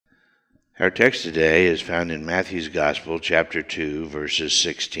Our text today is found in Matthew's Gospel, chapter 2, verses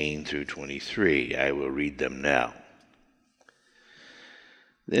 16 through 23. I will read them now.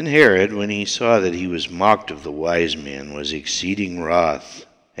 Then Herod, when he saw that he was mocked of the wise men, was exceeding wroth,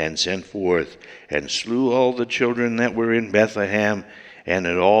 and sent forth, and slew all the children that were in Bethlehem, and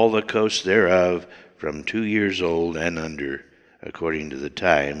at all the coasts thereof, from 2 years old and under, according to the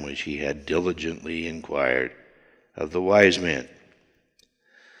time which he had diligently inquired of the wise men.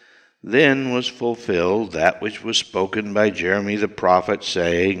 Then was fulfilled that which was spoken by Jeremy the prophet,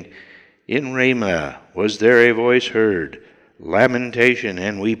 saying, In Ramah was there a voice heard, lamentation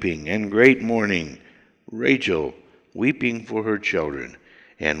and weeping, and great mourning, Rachel weeping for her children,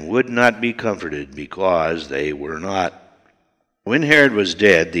 and would not be comforted, because they were not. When Herod was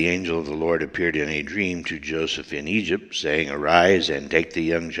dead, the angel of the Lord appeared in a dream to Joseph in Egypt, saying, Arise, and take the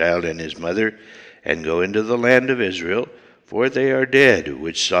young child and his mother, and go into the land of Israel, for they are dead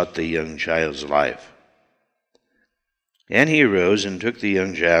which sought the young child's life. And he arose and took the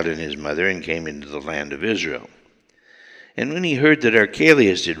young child and his mother, and came into the land of Israel. And when he heard that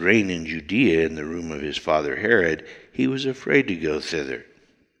Archelaus did reign in Judea in the room of his father Herod, he was afraid to go thither.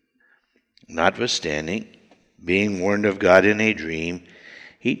 Notwithstanding, being warned of God in a dream,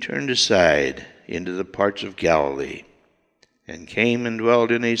 he turned aside into the parts of Galilee, and came and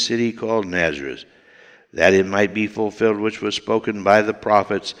dwelt in a city called Nazareth, that it might be fulfilled which was spoken by the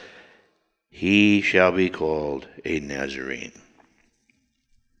prophets, He shall be called a Nazarene.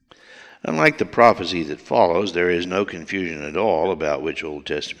 Unlike the prophecy that follows, there is no confusion at all about which Old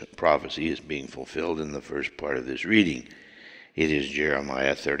Testament prophecy is being fulfilled in the first part of this reading. It is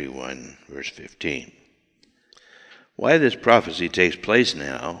Jeremiah 31, verse 15. Why this prophecy takes place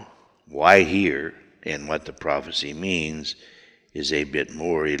now, why here, and what the prophecy means, is a bit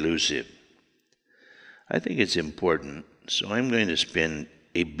more elusive. I think it's important, so I'm going to spend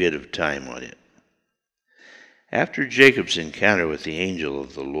a bit of time on it. After Jacob's encounter with the angel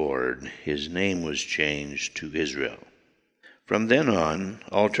of the Lord, his name was changed to Israel. From then on,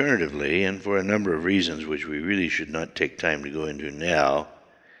 alternatively, and for a number of reasons which we really should not take time to go into now,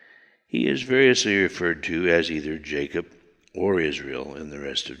 he is variously referred to as either Jacob or Israel in the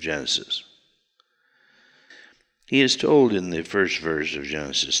rest of Genesis. He is told in the first verse of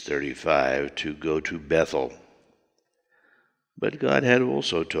Genesis 35 to go to Bethel. But God had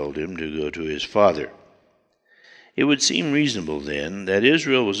also told him to go to his father. It would seem reasonable, then, that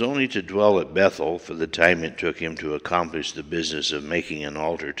Israel was only to dwell at Bethel for the time it took him to accomplish the business of making an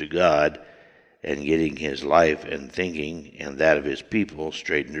altar to God and getting his life and thinking and that of his people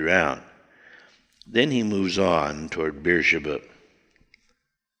straightened around. Then he moves on toward Beersheba.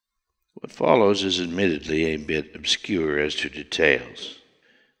 What follows is admittedly a bit obscure as to details.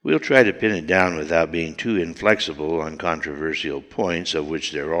 We'll try to pin it down without being too inflexible on controversial points, of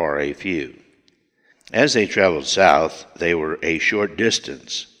which there are a few. As they traveled south, they were a short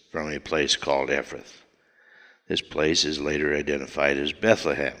distance from a place called Ephrath. This place is later identified as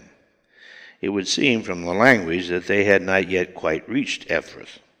Bethlehem. It would seem from the language that they had not yet quite reached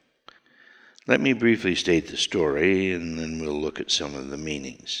Ephrath. Let me briefly state the story, and then we'll look at some of the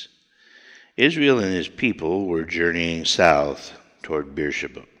meanings. Israel and his people were journeying south toward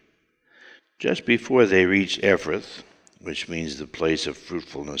Beersheba. Just before they reached Ephrath, which means the place of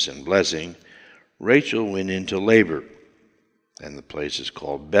fruitfulness and blessing, Rachel went into labor, and the place is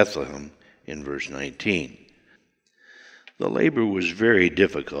called Bethlehem in verse 19. The labor was very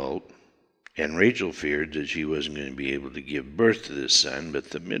difficult, and Rachel feared that she wasn't going to be able to give birth to this son, but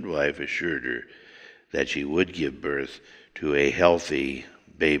the midwife assured her that she would give birth to a healthy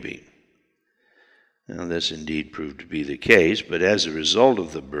baby. Now, this indeed proved to be the case, but as a result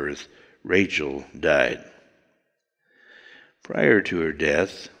of the birth, Rachel died. Prior to her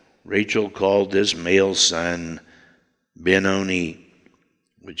death, Rachel called this male son Benoni,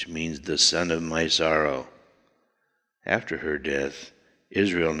 which means the son of my sorrow. After her death,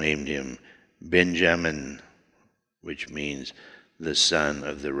 Israel named him Benjamin, which means the son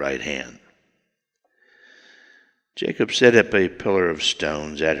of the right hand. Jacob set up a pillar of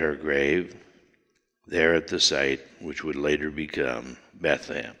stones at her grave, there at the site which would later become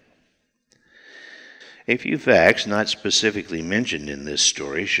Bethlehem. A few facts not specifically mentioned in this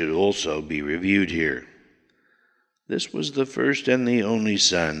story should also be reviewed here. This was the first and the only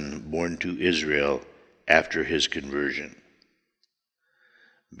son born to Israel after his conversion.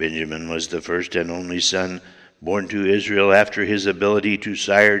 Benjamin was the first and only son born to Israel after his ability to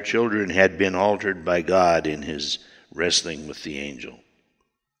sire children had been altered by God in his wrestling with the angel.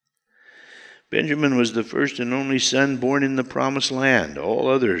 Benjamin was the first and only son born in the Promised Land. All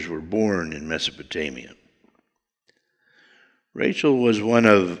others were born in Mesopotamia. Rachel was one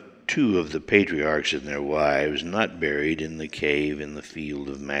of two of the patriarchs and their wives not buried in the cave in the field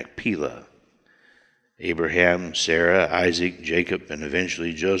of Machpelah. Abraham, Sarah, Isaac, Jacob, and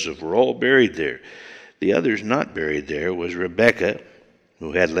eventually Joseph were all buried there. The others not buried there was Rebekah,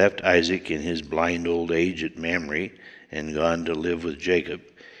 who had left Isaac in his blind old age at Mamre and gone to live with Jacob.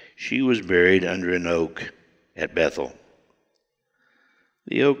 She was buried under an oak at Bethel.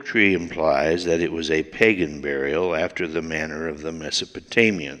 The oak tree implies that it was a pagan burial after the manner of the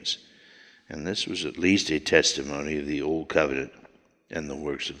Mesopotamians, and this was at least a testimony of the Old Covenant and the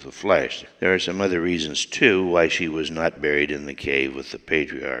works of the flesh. There are some other reasons, too, why she was not buried in the cave with the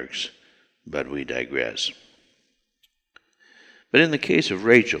patriarchs, but we digress. But in the case of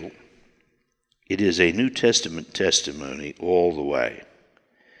Rachel, it is a New Testament testimony all the way.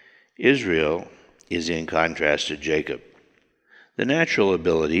 Israel is in contrast to Jacob. The natural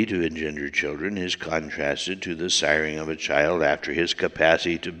ability to engender children is contrasted to the siring of a child after his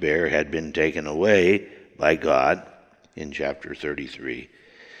capacity to bear had been taken away by God in chapter 33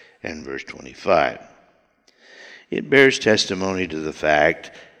 and verse 25. It bears testimony to the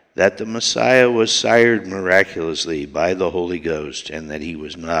fact that the Messiah was sired miraculously by the Holy Ghost and that he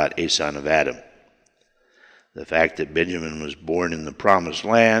was not a son of Adam. The fact that Benjamin was born in the Promised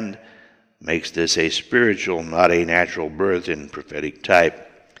Land makes this a spiritual, not a natural birth in prophetic type,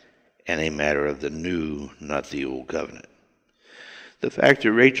 and a matter of the new, not the old covenant. The fact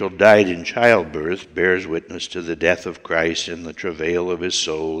that Rachel died in childbirth bears witness to the death of Christ and the travail of his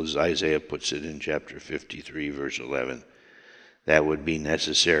soul, as Isaiah puts it in chapter 53, verse 11. That would be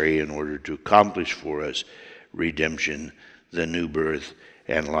necessary in order to accomplish for us redemption, the new birth,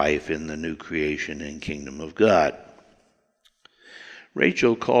 and life in the new creation and kingdom of God.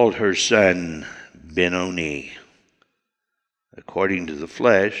 Rachel called her son Benoni. According to the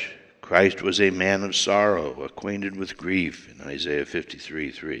flesh, Christ was a man of sorrow, acquainted with grief, in Isaiah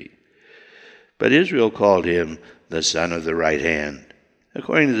 53:3. But Israel called him the son of the right hand.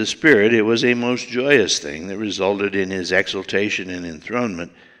 According to the Spirit, it was a most joyous thing that resulted in his exaltation and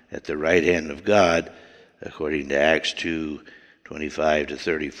enthronement at the right hand of God, according to Acts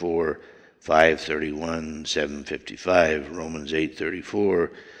 2:25-34, 5:31, 7:55, Romans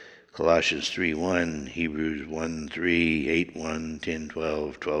 8:34, Colossians 3:1, Hebrews 1:3, 8:1,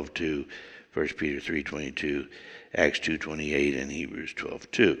 10:12, 12:2, 1 Peter 3:22, Acts 2:28, and Hebrews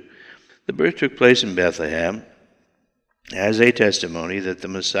 12:2. The birth took place in Bethlehem as a testimony that the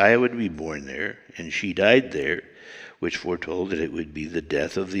Messiah would be born there, and she died there, which foretold that it would be the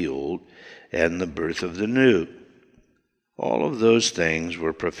death of the old and the birth of the new. All of those things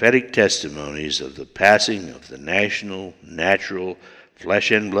were prophetic testimonies of the passing of the national, natural,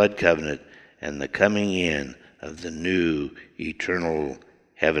 flesh and blood covenant and the coming in of the new, eternal,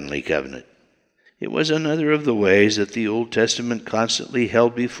 heavenly covenant. It was another of the ways that the Old Testament constantly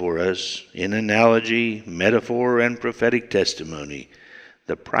held before us, in analogy, metaphor, and prophetic testimony,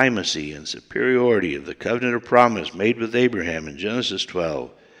 the primacy and superiority of the covenant of promise made with Abraham in Genesis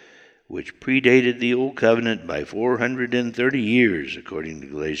 12, which predated the Old Covenant by 430 years, according to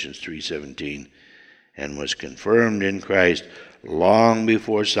Galatians 3:17, and was confirmed in Christ long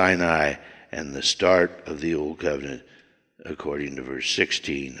before Sinai and the start of the Old Covenant, according to verse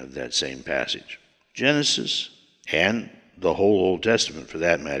 16 of that same passage. Genesis, and the whole Old Testament for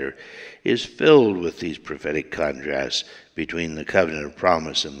that matter, is filled with these prophetic contrasts between the covenant of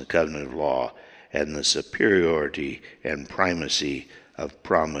promise and the covenant of law, and the superiority and primacy of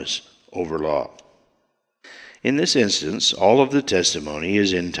promise over law. In this instance, all of the testimony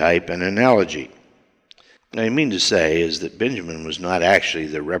is in type and analogy. What I mean to say is that Benjamin was not actually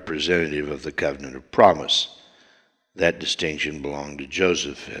the representative of the covenant of promise. That distinction belonged to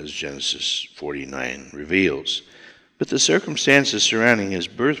Joseph, as Genesis 49 reveals. But the circumstances surrounding his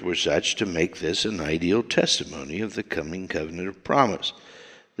birth were such to make this an ideal testimony of the coming covenant of promise.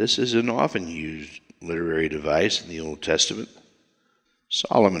 This is an often used literary device in the Old Testament.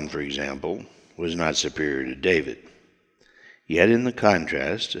 Solomon, for example, was not superior to David. Yet in the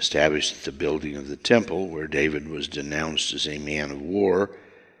contrast, established at the building of the temple, where David was denounced as a man of war,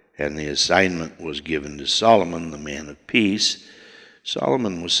 and the assignment was given to Solomon, the man of peace,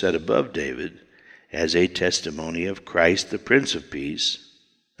 Solomon was set above David as a testimony of Christ, the Prince of Peace,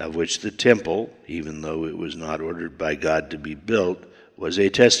 of which the temple, even though it was not ordered by God to be built, was a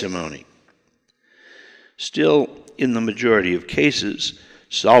testimony. Still, in the majority of cases,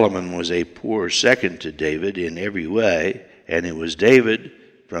 Solomon was a poor second to David in every way, and it was David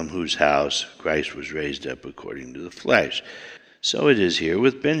from whose house Christ was raised up according to the flesh. So it is here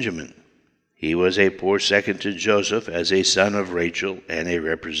with Benjamin. He was a poor second to Joseph as a son of Rachel and a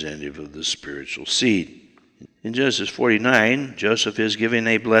representative of the spiritual seed. In Genesis 49, Joseph is given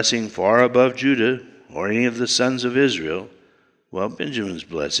a blessing far above Judah or any of the sons of Israel, while Benjamin's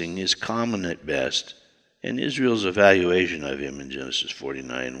blessing is common at best, and Israel's evaluation of him in Genesis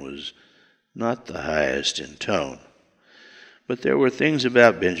 49 was not the highest in tone. But there were things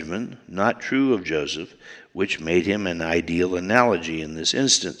about Benjamin, not true of Joseph, which made him an ideal analogy in this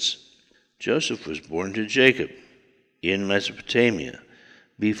instance. Joseph was born to Jacob in Mesopotamia,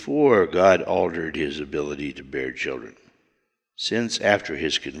 before God altered his ability to bear children. Since after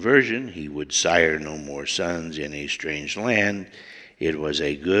his conversion he would sire no more sons in a strange land, it was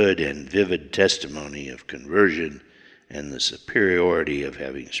a good and vivid testimony of conversion and the superiority of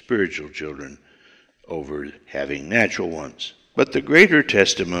having spiritual children over having natural ones. But the greater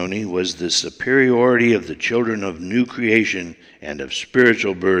testimony was the superiority of the children of new creation and of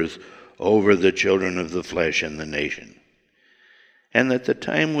spiritual birth over the children of the flesh and the nation. And that the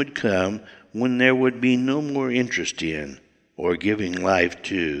time would come when there would be no more interest in or giving life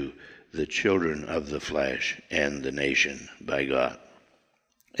to the children of the flesh and the nation by God.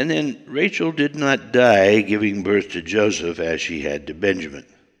 And then Rachel did not die giving birth to Joseph as she had to Benjamin.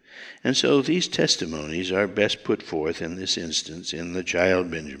 And so these testimonies are best put forth in this instance in the child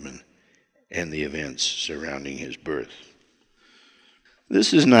Benjamin and the events surrounding his birth.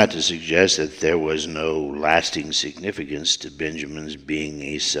 This is not to suggest that there was no lasting significance to Benjamin's being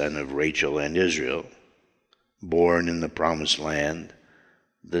a son of Rachel and Israel, born in the promised land,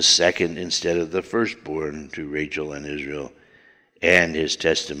 the second instead of the firstborn to Rachel and Israel, and his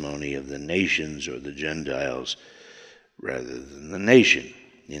testimony of the nations or the Gentiles rather than the nation.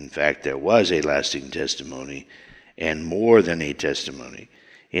 In fact, there was a lasting testimony, and more than a testimony,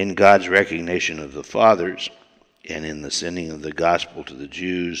 in God's recognition of the fathers and in the sending of the gospel to the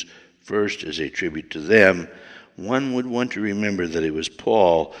Jews, first as a tribute to them. One would want to remember that it was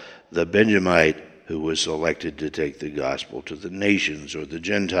Paul, the Benjamite, who was selected to take the gospel to the nations or the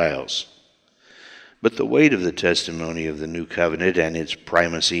Gentiles. But the weight of the testimony of the new covenant and its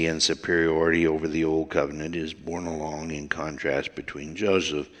primacy and superiority over the old covenant is borne along in contrast between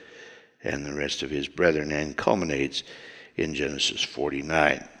Joseph and the rest of his brethren and culminates in Genesis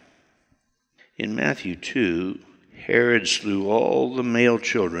 49. In Matthew 2, Herod slew all the male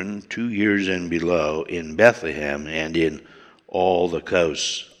children 2 years and below in Bethlehem and in all the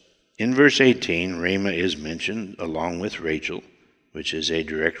coasts. In verse 18, Ramah is mentioned along with Rachel, which is a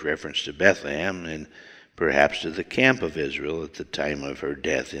direct reference to Bethlehem and perhaps to the camp of Israel at the time of her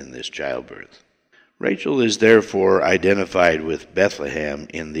death in this childbirth. Rachel is therefore identified with Bethlehem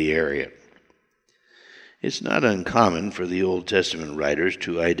in the area. It's not uncommon for the Old Testament writers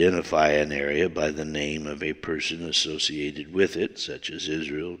to identify an area by the name of a person associated with it, such as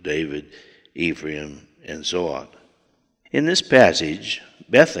Israel, David, Ephraim, and so on. In this passage,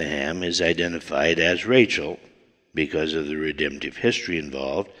 Bethlehem is identified as Rachel because of the redemptive history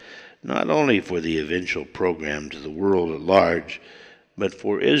involved, not only for the eventual program to the world at large, but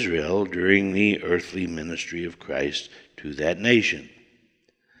for Israel during the earthly ministry of Christ to that nation.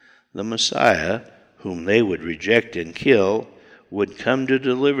 The Messiah, whom they would reject and kill, would come to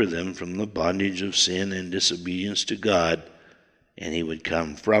deliver them from the bondage of sin and disobedience to God, and he would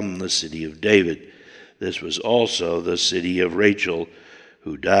come from the city of David. This was also the city of Rachel,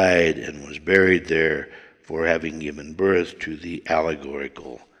 who died and was buried there for having given birth to the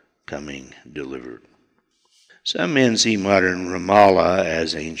allegorical coming delivered. Some men see modern Ramallah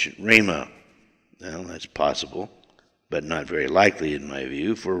as ancient Ramah. Well, that's possible, but not very likely in my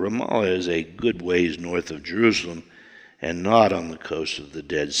view, for Ramallah is a good ways north of Jerusalem and not on the coast of the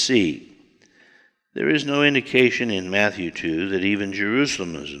Dead Sea. There is no indication in Matthew 2 that even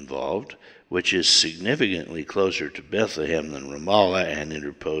Jerusalem is involved, which is significantly closer to Bethlehem than Ramallah and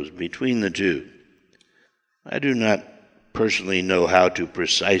interposed between the two. I do not personally know how to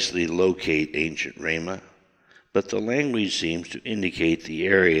precisely locate ancient Ramah, but the language seems to indicate the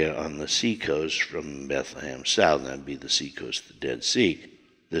area on the seacoast from Bethlehem south. That would be the seacoast of the Dead Sea.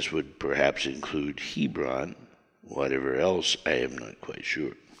 This would perhaps include Hebron. Whatever else, I am not quite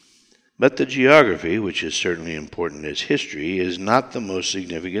sure. But the geography, which is certainly important as history, is not the most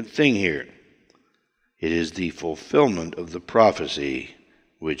significant thing here. It is the fulfillment of the prophecy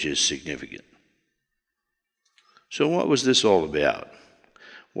which is significant. So what was this all about?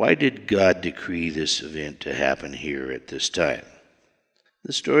 Why did God decree this event to happen here at this time?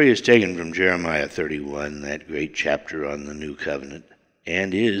 The story is taken from Jeremiah 31, that great chapter on the New Covenant,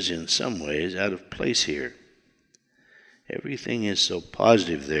 and is in some ways out of place here. Everything is so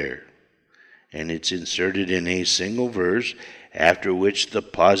positive there, and it's inserted in a single verse, after which the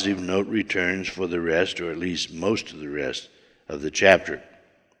positive note returns for the rest, or at least most of the rest, of the chapter.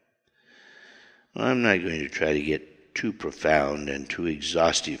 I'm not going to try to get too profound and too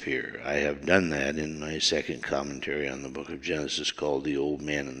exhaustive here. I have done that in my second commentary on the book of Genesis called The Old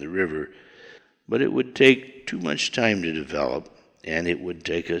Man and the River, but it would take too much time to develop, and it would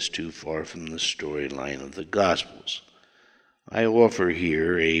take us too far from the storyline of the Gospels. I offer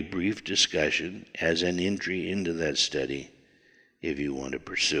here a brief discussion as an entry into that study if you want to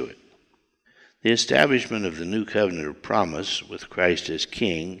pursue it. The establishment of the new covenant of promise with Christ as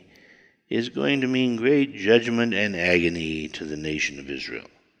King is going to mean great judgment and agony to the nation of Israel.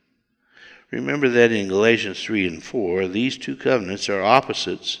 Remember that in Galatians 3 and 4, these two covenants are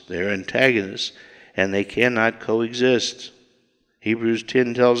opposites, they're antagonists, and they cannot coexist. Hebrews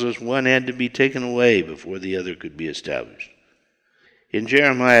 10 tells us one had to be taken away before the other could be established. In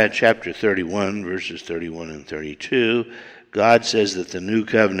Jeremiah chapter 31, verses 31 and 32, God says that the new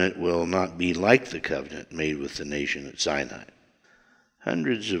covenant will not be like the covenant made with the nation at Sinai.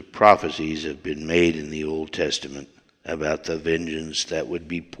 Hundreds of prophecies have been made in the Old Testament about the vengeance that would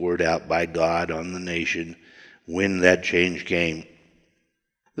be poured out by God on the nation when that change came.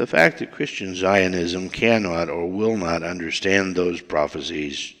 The fact that Christian Zionism cannot or will not understand those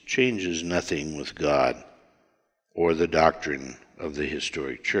prophecies changes nothing with God, or the doctrine of the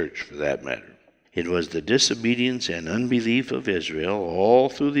historic church for that matter. It was the disobedience and unbelief of Israel all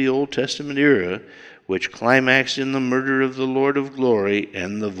through the Old Testament era which climaxed in the murder of the Lord of glory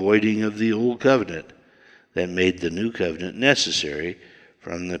and the voiding of the Old Covenant that made the New Covenant necessary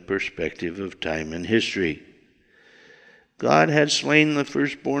from the perspective of time and history. God had slain the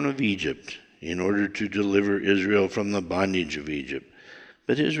firstborn of Egypt in order to deliver Israel from the bondage of Egypt,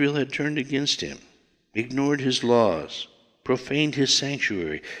 but Israel had turned against him, ignored his laws, profaned his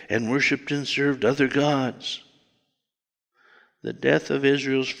sanctuary, and worshipped and served other gods. The death of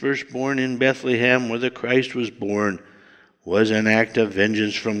Israel's firstborn in Bethlehem, where the Christ was born, was an act of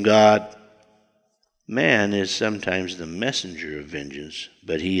vengeance from God. Man is sometimes the messenger of vengeance,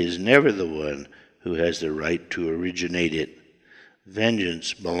 but he is never the one who has the right to originate it.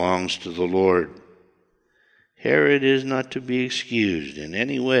 Vengeance belongs to the Lord. Herod is not to be excused in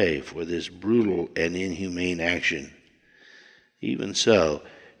any way for this brutal and inhumane action. Even so,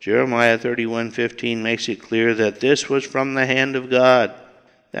 Jeremiah 31:15 makes it clear that this was from the hand of God.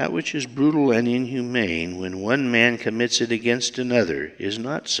 That which is brutal and inhumane when one man commits it against another is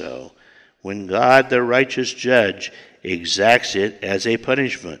not so when God, the righteous judge, exacts it as a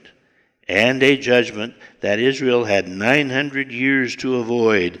punishment and a judgment that Israel had 900 years to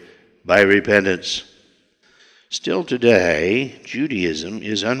avoid by repentance. Still today, Judaism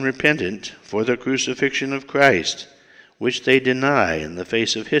is unrepentant for the crucifixion of Christ, which they deny in the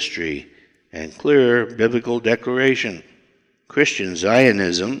face of history and clear biblical declaration. Christian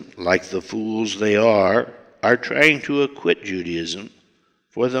Zionism, like the fools they are trying to acquit Judaism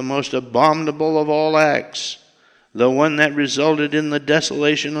for the most abominable of all acts, the one that resulted in the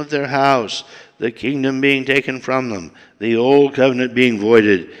desolation of their house, the kingdom being taken from them, the old covenant being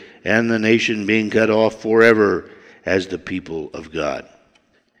voided, and the nation being cut off forever as the people of God.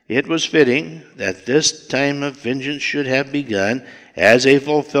 It was fitting that this time of vengeance should have begun as a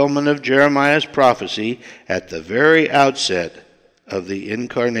fulfillment of Jeremiah's prophecy at the very outset of the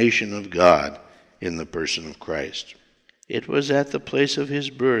incarnation of God in the person of Christ. It was at the place of his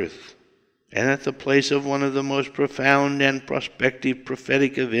birth and at the place of one of the most profound and prospective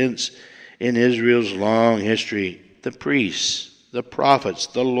prophetic events in Israel's long history. The priests, the prophets,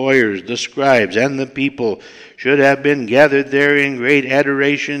 the lawyers, the scribes, and the people should have been gathered there in great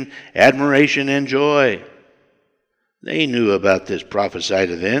adoration, admiration, and joy. They knew about this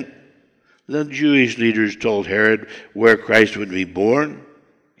prophesied event. The Jewish leaders told Herod where Christ would be born.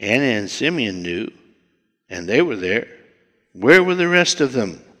 Anna and Simeon knew, and they were there. Where were the rest of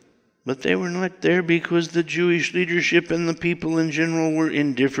them? But they were not there because the Jewish leadership and the people in general were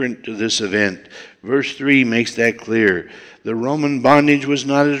indifferent to this event. Verse 3 makes that clear. The Roman bondage was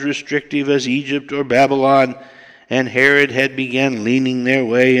not as restrictive as Egypt or Babylon, and Herod had begun leaning their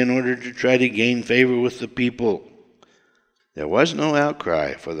way in order to try to gain favor with the people. There was no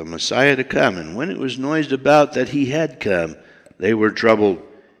outcry for the Messiah to come, and when it was noised about that he had come, they were troubled.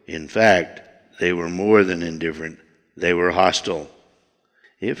 In fact, they were more than indifferent. They were hostile.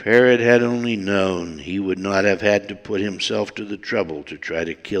 If Herod had only known, he would not have had to put himself to the trouble to try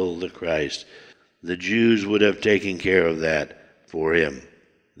to kill the Christ. The Jews would have taken care of that for him.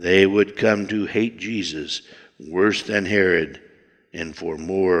 They would come to hate Jesus worse than Herod and for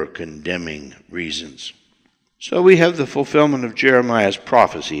more condemning reasons. So we have the fulfillment of Jeremiah's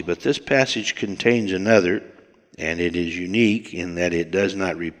prophecy, but this passage contains another, and it is unique in that it does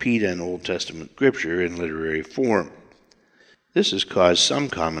not repeat an Old Testament scripture in literary form. This has caused some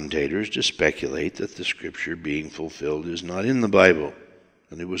commentators to speculate that the scripture being fulfilled is not in the Bible,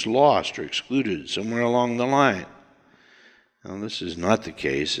 and it was lost or excluded somewhere along the line. Now, this is not the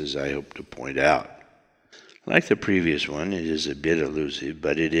case, as I hope to point out. Like the previous one, it is a bit elusive,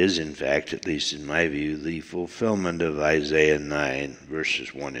 but it is, in fact, at least in my view, the fulfillment of Isaiah 9,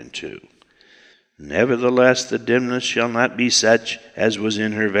 verses 1 and 2. Nevertheless, the dimness shall not be such as was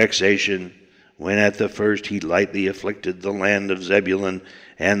in her vexation, when at the first he lightly afflicted the land of Zebulun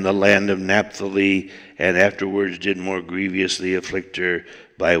and the land of Naphtali, and afterwards did more grievously afflict her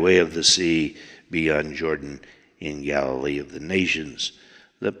by way of the sea beyond Jordan in Galilee of the nations.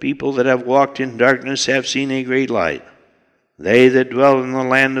 The people that have walked in darkness have seen a great light. They that dwell in the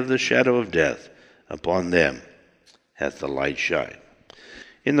land of the shadow of death, upon them hath the light shined.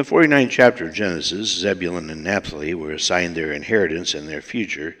 In the 49th chapter of Genesis, Zebulun and Naphtali were assigned their inheritance and their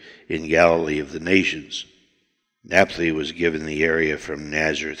future in Galilee of the nations. Naphtali was given the area from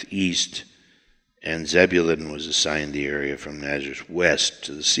Nazareth east, and Zebulun was assigned the area from Nazareth west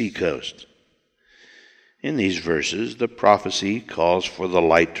to the seacoast. In these verses, the prophecy calls for the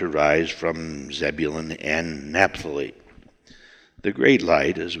light to rise from Zebulun and Naphtali. The great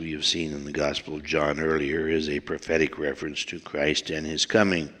light, as we have seen in the Gospel of John earlier, is a prophetic reference to Christ and his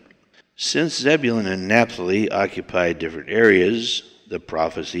coming. Since Zebulun and Naphtali occupy different areas, the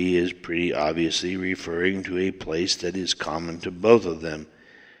prophecy is pretty obviously referring to a place that is common to both of them,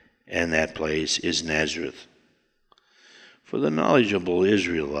 and that place is Nazareth. For the knowledgeable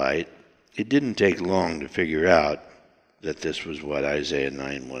Israelite, it didn't take long to figure out that this was what Isaiah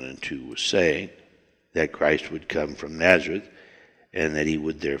 9, 1 and 2 was saying, that Christ would come from Nazareth, and that he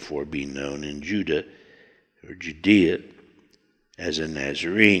would therefore be known in Judah, or Judea, as a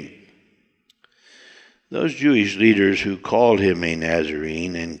Nazarene. Those Jewish leaders who called him a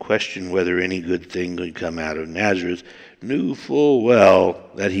Nazarene and questioned whether any good thing could come out of Nazareth knew full well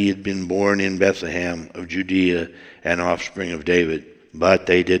that he had been born in Bethlehem of Judea, an offspring of David. But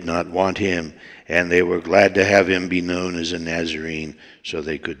they did not want him, and they were glad to have him be known as a Nazarene so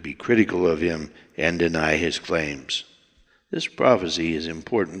they could be critical of him and deny his claims. This prophecy is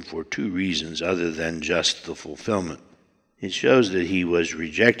important for two reasons other than just the fulfillment. It shows that he was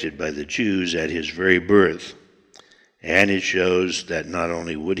rejected by the Jews at his very birth, and it shows that not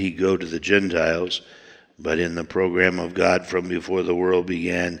only would he go to the Gentiles, but in the program of God from before the world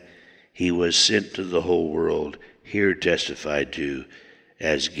began, he was sent to the whole world, here testified to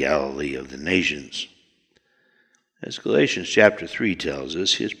as Galilee of the nations. As Galatians chapter 3 tells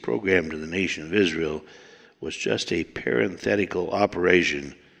us, his program to the nation of Israel was just a parenthetical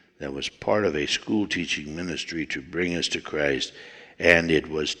operation that was part of a school-teaching ministry to bring us to Christ, and it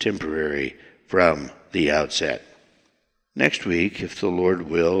was temporary from the outset. Next week, if the Lord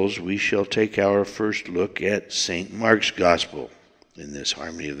wills, we shall take our first look at St. Mark's Gospel in this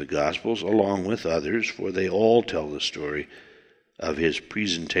Harmony of the Gospels, along with others, for they all tell the story of his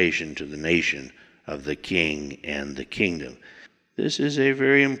presentation to the nation of the King and the kingdom. This is a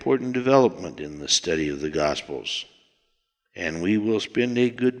very important development in the study of the Gospels, and we will spend a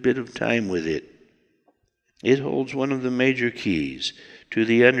good bit of time with it. It holds one of the major keys to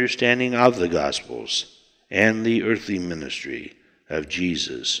the understanding of the Gospels and the earthly ministry of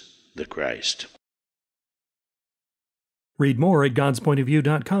Jesus the Christ. Read more at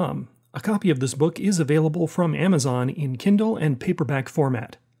godspointofview.com. A copy of this book is available from Amazon in Kindle and paperback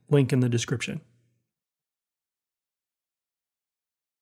format. Link in the description.